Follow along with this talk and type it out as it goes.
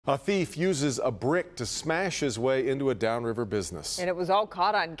A thief uses a brick to smash his way into a downriver business. And it was all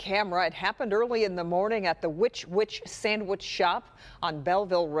caught on camera. It happened early in the morning at the Witch Sandwich Shop on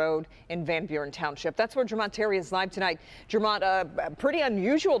Belleville Road in Van Buren Township. That's where Jermont Terry is live tonight. Jermont, a pretty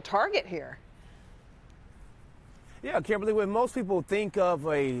unusual target here. Yeah, Kimberly, when most people think of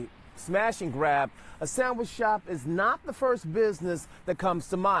a smash and grab, a sandwich shop is not the first business that comes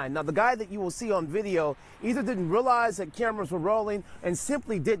to mind. Now, the guy that you will see on video either didn't realize that cameras were rolling and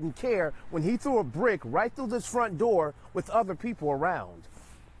simply didn't care when he threw a brick right through this front door with other people around.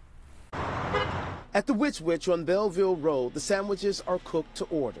 At the Witch on Belleville Road, the sandwiches are cooked to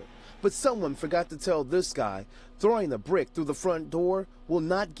order. But someone forgot to tell this guy throwing a brick through the front door will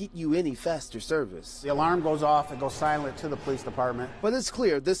not get you any faster service. The alarm goes off, it goes silent to the police department. But it's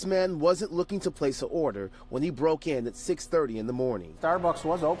clear this man wasn't looking to place an order when he broke in at 6:30 in the morning. Starbucks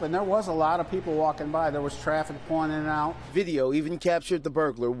was open. There was a lot of people walking by. There was traffic pulling in and out. Video even captured the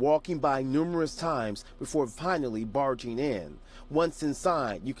burglar walking by numerous times before finally barging in. Once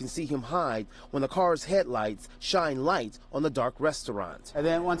inside, you can see him hide when the car's headlights shine light on the dark restaurant. And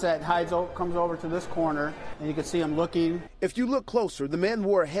then once that comes over to this corner, and you can see him looking. If you look closer, the man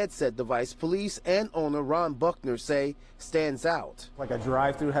wore a headset device police and owner Ron Buckner say stands out. Like a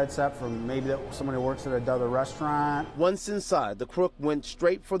drive-through headset from maybe somebody who works at another restaurant. Once inside, the crook went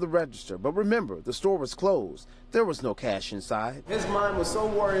straight for the register. But remember, the store was closed. There was no cash inside. His mind was so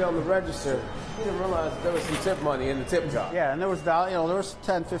worried on the register, he didn't realize there was some tip money in the tip jar. Yeah, and there was there was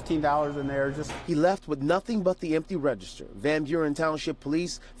 $10, $15 in there. He left with nothing but the empty register. Van Buren Township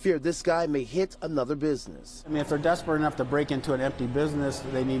police fear this guy may hit another business. I mean, if they're desperate enough to break into an empty business,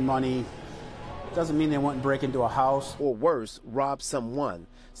 they need money. Doesn't mean they wouldn't break into a house. Or worse, rob someone,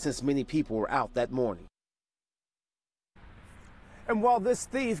 since many people were out that morning. And while this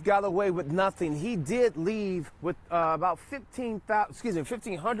thief got away with nothing, he did leave with about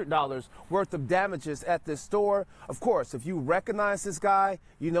 $1,500 worth of damages at this store. Of course, if you recognize this guy,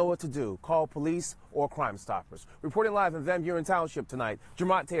 you know what to do. Call police or Crime Stoppers. Reporting live in Van Buren Township tonight,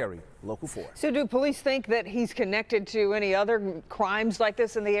 Jermont Terry, Local 4. So do police think that he's connected to any other crimes like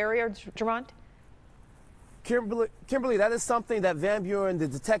this in the area, Jermont? Kimberly, that is something that Van Buren, the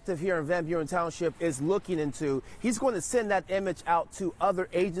detective here in Van Buren Township, is looking into. He's going to send that image out to other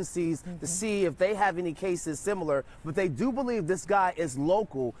agencies to see if they have any cases similar. But they do believe this guy is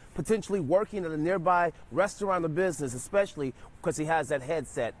local, potentially working at a nearby restaurant or business, especially because he has that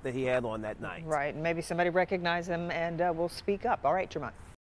headset that he had on that night. Right. Maybe somebody recognized him and will speak up. All right, Jermont.